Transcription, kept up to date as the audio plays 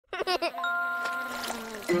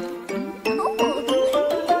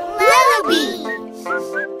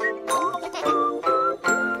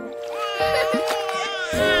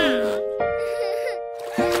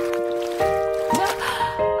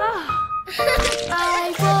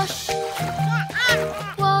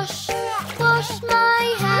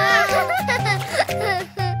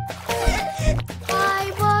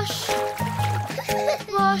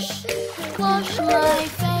Wash my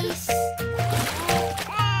face.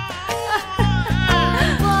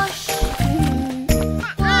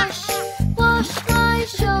 Wash my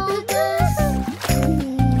shoulders.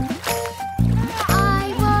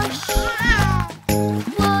 I wash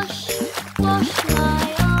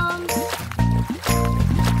my arms.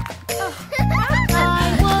 I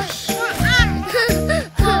wash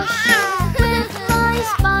with my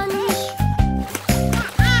sponge.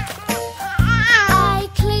 I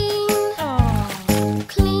clean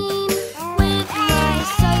with my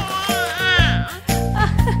soap.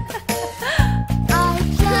 I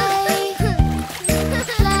play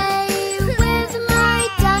with my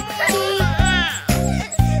duckie.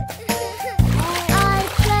 I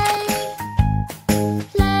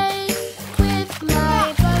play with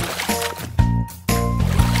my boat.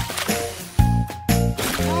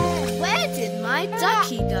 Where did my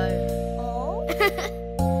duckie go?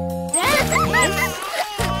 There it is.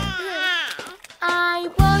 I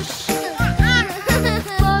wash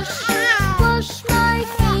my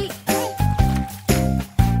feet.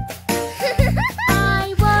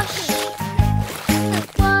 I wash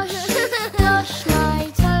my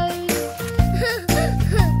toes.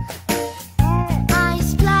 I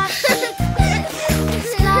splash, splish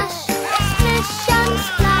and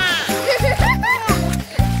splash.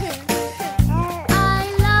 I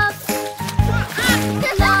love to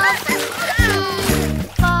bath.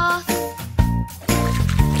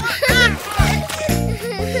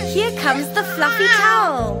 Here comes the fluffy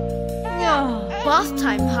towel. Bath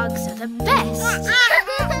time hugs are the best.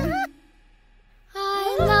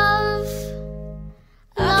 I love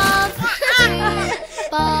to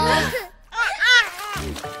bath.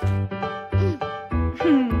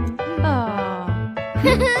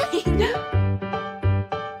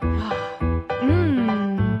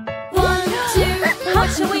 One, two, what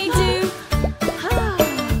shall we do?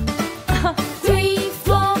 3,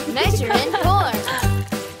 4, Measure and pour.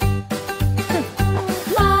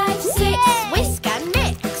 5, 6, Whisk and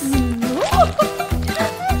mix.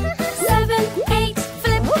 7, 8,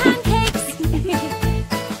 flip pancakes.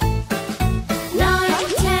 9,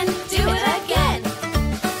 10, Do it again.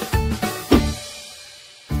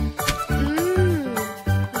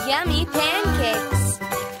 Yummy pancakes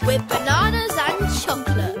with bananas and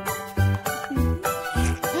chocolate.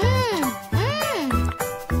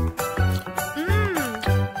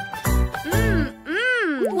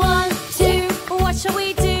 1, 2, what shall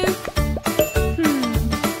we do?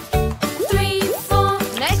 3, 4,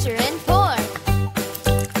 Measure and pour.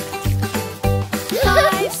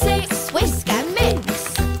 5, 6, Whisk and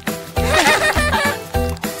mix.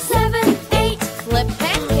 7, 8, Flip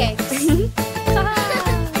pancakes.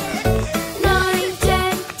 9,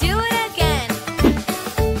 10. Do it again.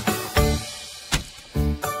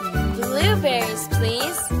 Blueberries,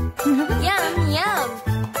 please. Yum, yum.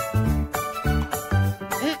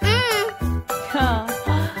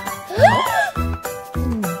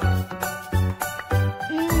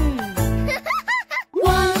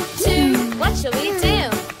 1, 2, What shall we do?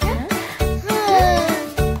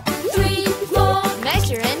 3, 4,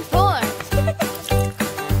 Measure and pour.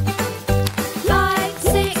 5,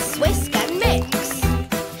 6, Whisk and mix.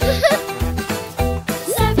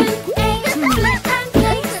 7, 8, flip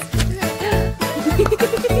pancakes.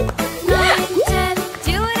 9, 10.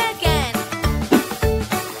 Do it again.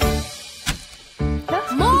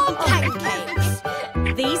 More pancakes.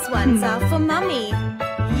 These ones are for Mummy.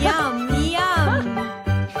 Yum, yum.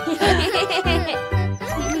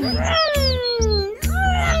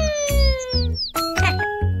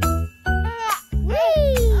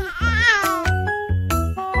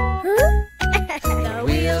 The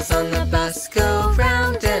wheels on the bus go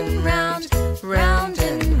round and round, round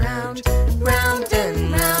and round, round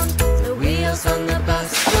and round. The wheels on the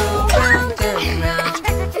bus go round and round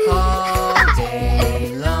all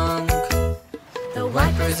day long. The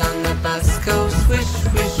wipers on the bus go swish,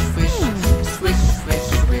 swish, swish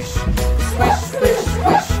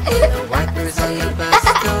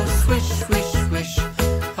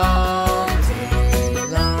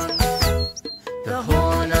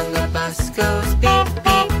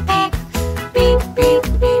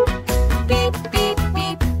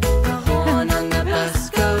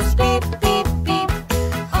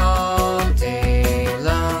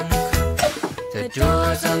The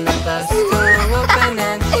doors on the bus go open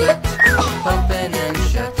and shut, open and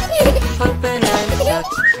shut, open and shut.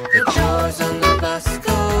 The doors on the bus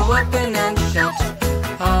go open and shut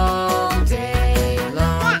all day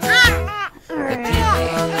long. The people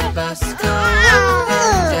on the bus go up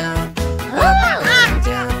and down, up and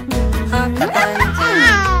down, up and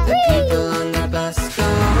down. The people on the bus go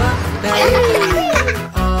up and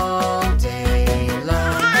down all day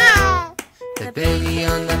long. The baby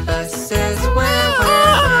on the bus says where,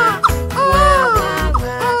 where, where, where,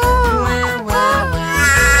 where, where, where, where.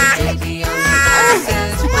 The baby on the bus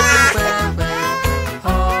says where, where, where,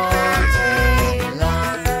 all day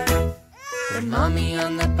long. The mommy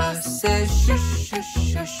on the bus says shush, shush,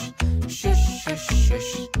 shush, shush, shush,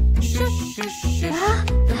 shush, shush, shush, shush.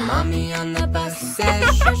 The mommy on the bus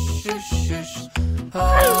says shush, shush, shush,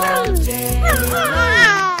 all day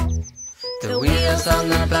long. The wheels on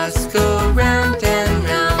the bus go round and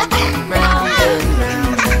round, round and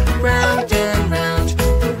round, round and round.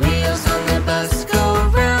 The wheels on the bus go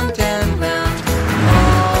round and round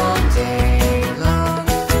all day long.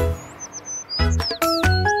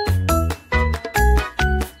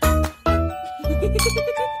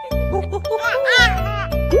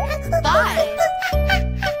 Five.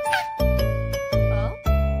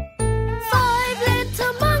 Five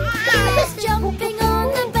little monkeys jumping on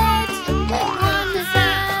the bed. One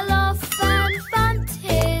fell off and bumped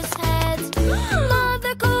his head.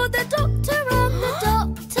 Mother called the doctor and the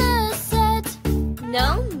doctor said, No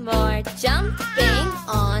more jumping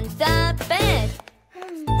on the bed.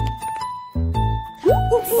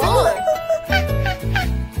 Four.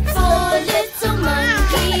 Four little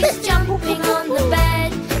monkeys jumping on the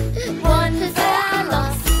bed. One fell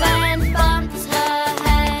off and bumped her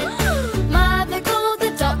head. Mother called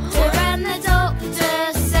the doctor and the doctor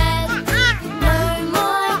said, no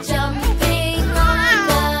more jumping on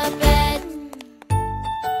the bed.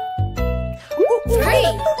 Three.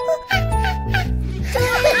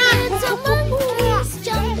 Three little monkeys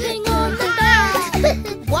jumping on the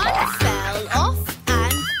bed. One fell off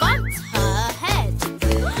and bumped her head.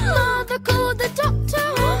 Mother called the doctor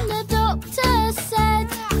and the doctor said,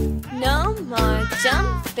 No more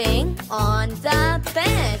jumping on the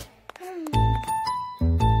bed.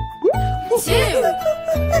 two.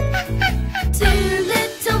 Two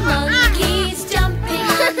little monkeys jumping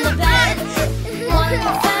on the bed. One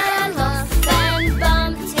fell off and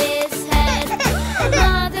bumped his head.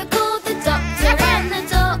 Mother called the doctor and the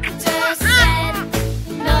doctor said,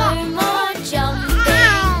 no more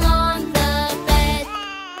jumping on the bed.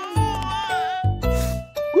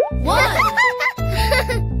 One.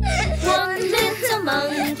 One little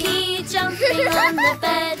monkey jumping on the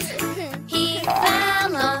bed. He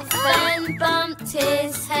fell off and bumped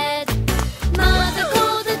his head. Mother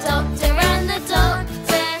called the doctor and the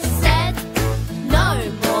doctor said, no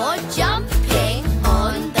more jumping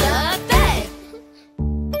on the bed.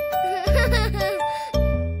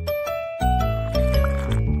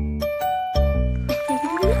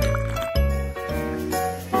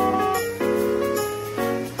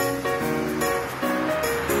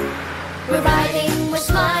 We're riding, we're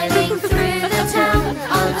smiling through the town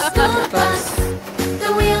on a school bus.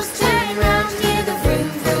 The wheels turn round, hear the vroom,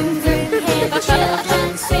 vroom, vroom. Hear the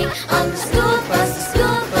children sing on the school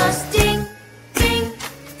bus ding, ding,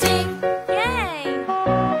 ding. Yay!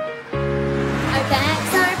 Our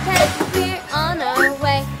bags are packed, we're on our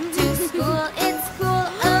way to school. It's cool,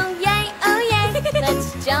 oh yay, oh yay.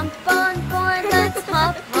 Let's jump on board, let's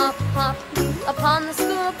hop, hop, hop upon the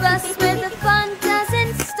school bus where the fun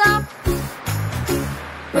doesn't stop.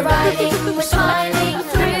 We're riding, we're smiling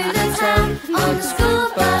through the town on the school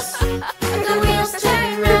bus. The wheels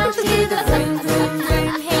turn round, hear the vroom, vroom,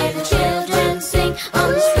 vroom. Hear the children sing on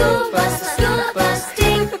the school bus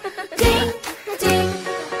ding, ding, ding.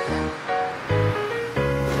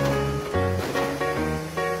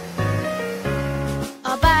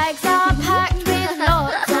 Our bags are packed with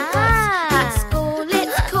lots of dust. At school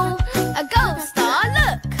it's cool, a gold star,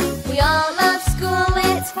 look. We all love school,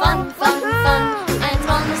 it's fun, fun, fun. And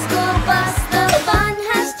on the school bus, the fun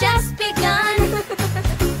has just begun.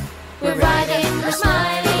 We're riding, we're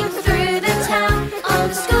smiling through the town on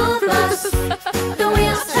the school bus. The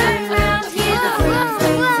wheels turn round, hear the vroom,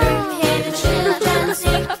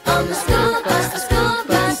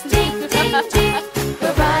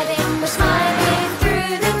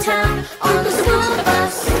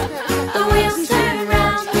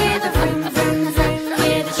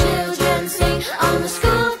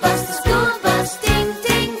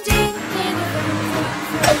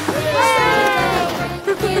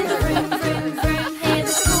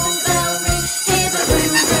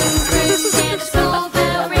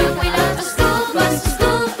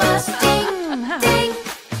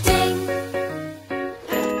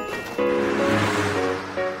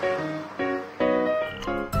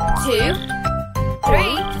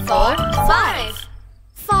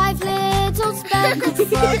 speckled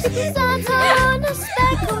frogs sat on a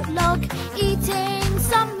speckled log, eating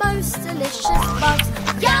some most delicious bugs.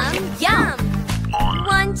 Yum, yum!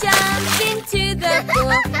 One jumped into the pool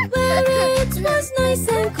where it was nice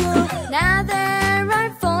and cool. Now there are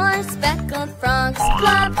 4 speckled frogs.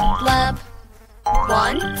 Glub, glub.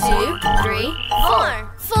 1, 2, 3,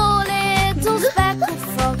 4. 4 little speckled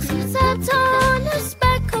frogs sat on a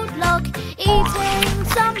speckled log, eating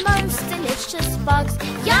some most delicious bugs.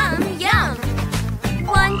 Yum, yum!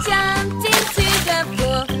 One jumped into the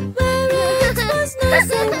pool where it was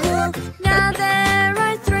nice and cool. Now there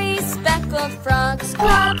are 3 speckled frogs.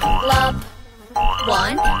 Glub, glub.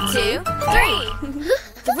 1, 2, 3.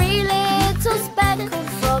 3 little speckled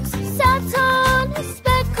frogs sat on a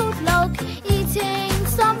speckled log, eating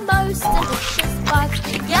some most delicious bugs.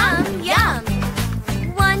 Yum, yum!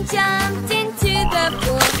 One jumped into the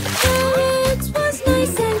pool where it was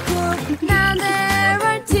nice and cool. Now there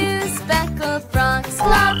are 2 speckled frogs.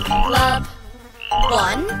 Glub, glub.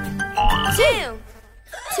 1, 2.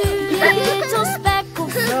 2 little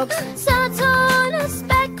speckled frogs sat on a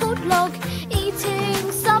speckled log,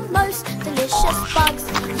 eating some most delicious bugs.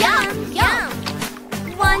 Yum, yum!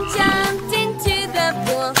 One jumped into the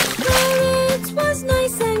pool where it was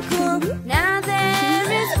nice and cool. Now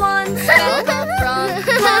there is 1 speckled frog.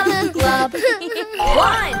 Glub, glub.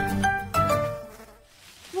 1.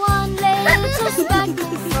 1 little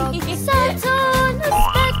speckled frog sat on a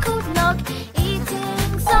speckled log,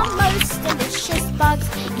 eating some most delicious bugs.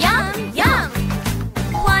 Yum, yum!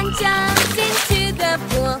 One jumped into the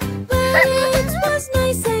pool where it was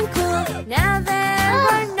nice and cool. Now there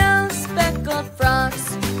are no speckled frogs.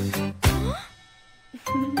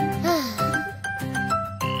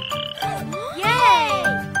 Yay!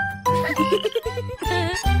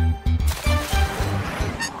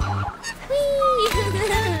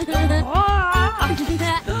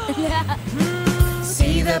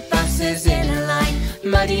 See the buses in a line,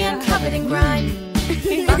 muddy and covered in grime.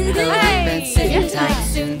 Buckle up and sit in tight,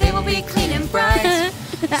 soon they will be clean and bright.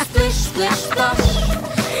 Splish, splish, splash,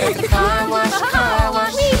 at the car wash, car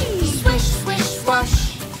wash. Swish, swish,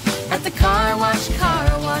 swash, at the car wash,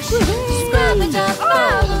 car wash. Scrub it up,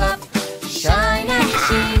 bubble up, shine and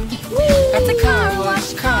sheen. At the car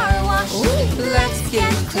wash, let's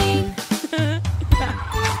get clean.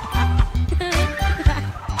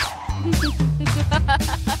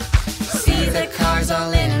 See the cars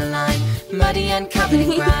all in a line, muddy and covered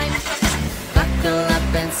in grime. Buckle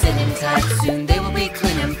up and sit in tight, soon they will be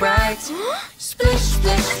clean and bright. Splish,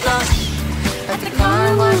 splish, splash, at the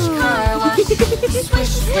car wash, car wash.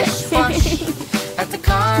 Swish, swish, swash, at the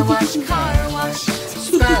car wash, car wash.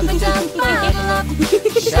 Scrub it up, bubble up,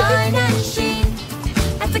 shine and sheen.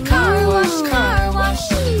 At the car wash,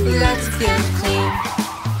 let's get clean.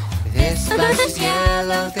 This bus is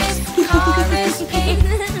yellow, this car is pink.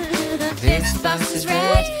 This bus is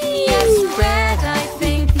red, yes, red I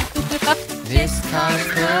think. This car is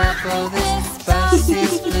purple, this bus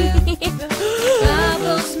is blue.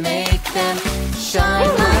 Bubbles make them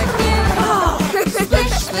shine like new.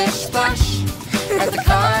 Splish, splish, splash, at the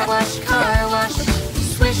car wash, car wash.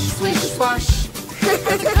 Swish, swish, swash,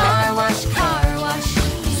 at the car wash, car wash.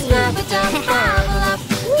 Scrub it up, bubble up,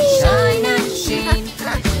 shine and sheen.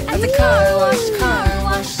 At the car wash,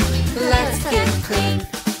 let's get clean.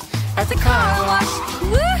 At the car wash,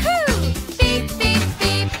 woohoo! Beep, beep,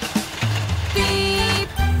 beep, beep.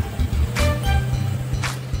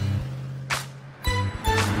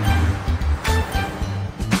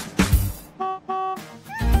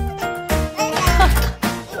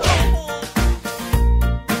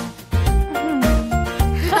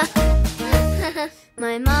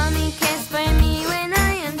 My mommy cares for me when I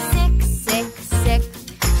am sick, sick, sick.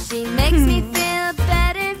 She makes me feel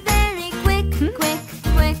better very quick, quick,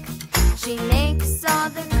 quick. She makes all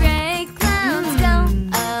the gray clouds go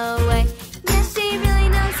away. Yes, she really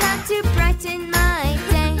knows how to brighten my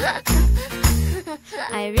day.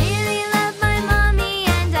 I really love my mommy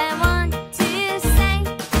and I want to say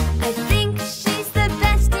I think she's the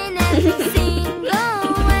best in every single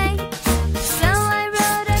way. So I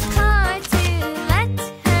wrote a card to let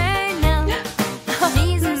her know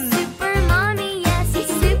she's a super mommy, yes, a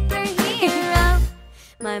superhero.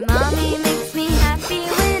 My mommy makes me happy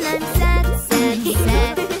when I'm sad, sad,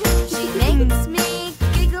 sad. She makes me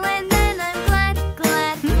giggle and then I'm glad,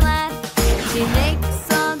 glad, glad. She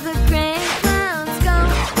makes all the gray clouds go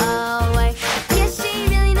away. Yes, she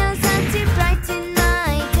really knows how to brighten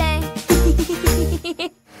my day.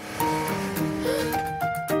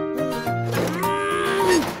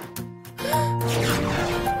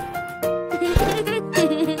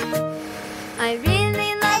 I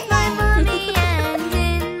really love my mommy, and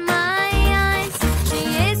in my eyes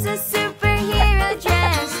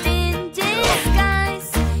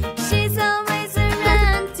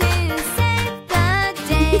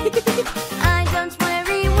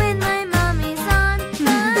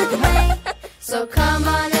Come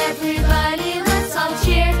on everybody, let's all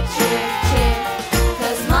cheer, cheer, cheer.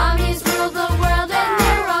 'Cause mommies rule the world and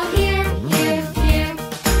they're all here, here, here.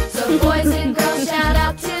 So boys and girls shout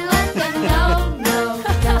out to let them know, know, know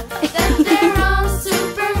that they're all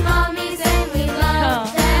super mommies and we love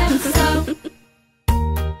them so.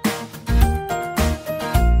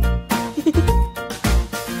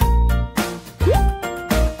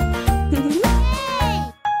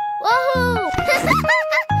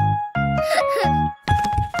 Woohoo!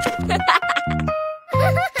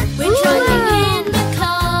 We're driving in the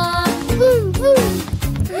car. Boom, boom.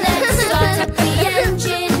 Let's start up the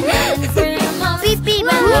engine and vroom off. Beep, beep,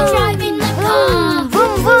 When we drive in the car,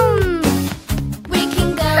 Boom, boom. we can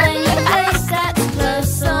go any place that's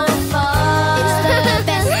close or far. It's the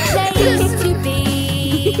best place to be.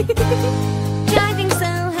 Driving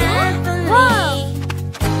so happily,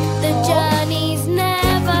 the journey's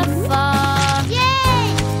never far. Yay!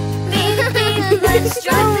 Beep, beep, let's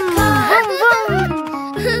drive the car.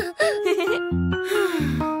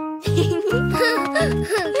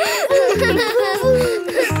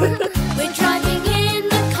 We're driving in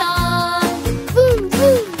the car. Boom,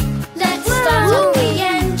 boom. Let's start up the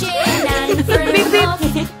engine and vroom off.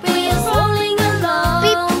 Wheels rolling along.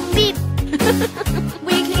 Beep, beep.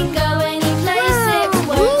 We can go any place, it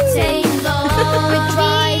won't take long. We're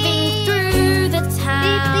driving through the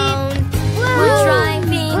town. We're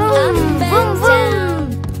driving up and down.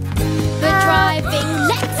 We're driving,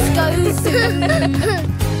 let's go zoom.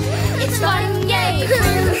 It's fun, yay,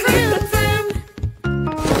 vroom, vroom, vroom.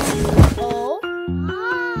 Oh.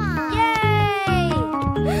 Yay!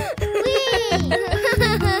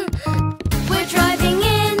 We're driving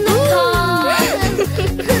in the car.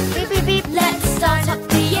 Beep, beep, beep. Let's start up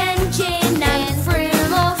the engine and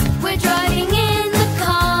vroom off. We're driving in the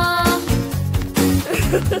car.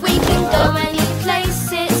 We can go any place,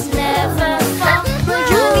 it's never far. We're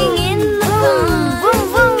driving in the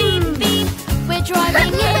car. Beep, beep. We're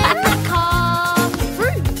driving in the car.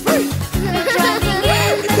 We're driving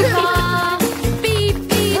in the car. Beep,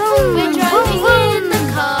 beep. We're driving in the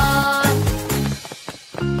car.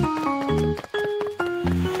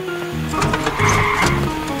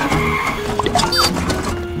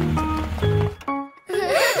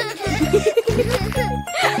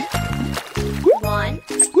 One,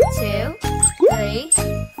 two, three,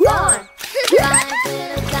 four. 5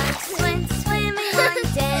 little ducks went swimming one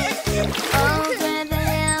day over the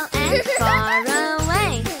hill and far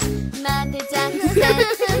away. Mother duck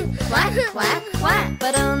said, quack, quack, quack,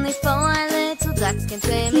 but only 4 little ducks came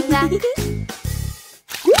swimming back.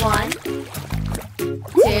 1,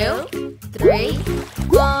 2, 3,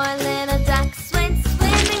 4 little ducks went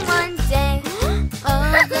swimming one day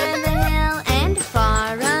over the hill and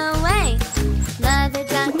far away. Mother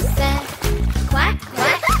duck said, quack,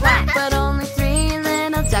 quack, quack, but only 3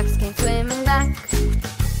 little ducks came swimming back.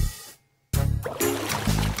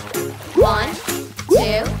 1,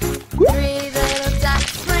 2, 3 little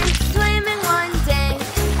ducks went swimming one day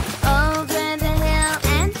over the hill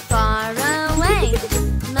and far away.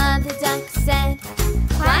 Mother duck said,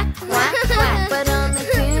 quack, quack, quack, but only 2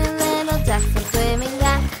 little ducks came swimming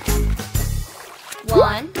back.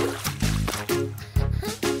 1,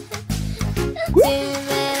 2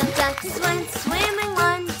 little ducks went swimming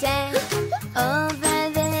one day over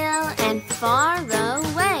the hill and far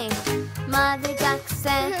away. Mother duck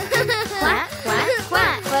said, quack, quack,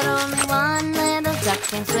 quack, but only 1 little duck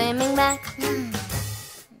came swimming back.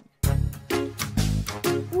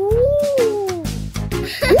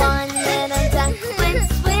 One little duck went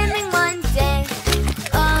swimming one day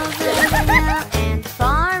over the hill and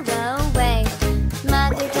far away.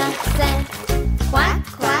 Mother duck said, quack,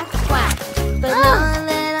 quack, quack, but no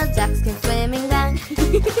little ducks came swimming back.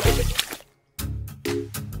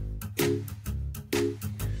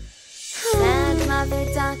 Sad mother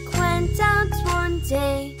duck went out one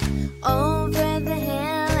day over the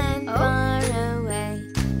hill and far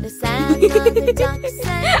away. The sad mother duck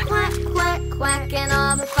said, quack, quack, quack, and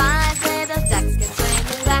all the 5 little ducks came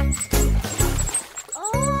swimming back.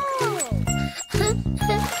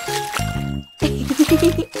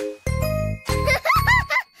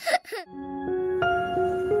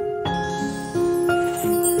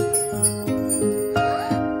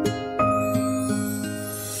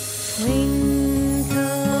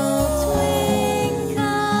 Twinkle,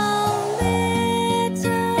 twinkle, little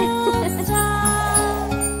star,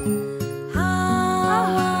 how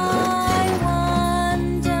I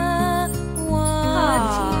wonder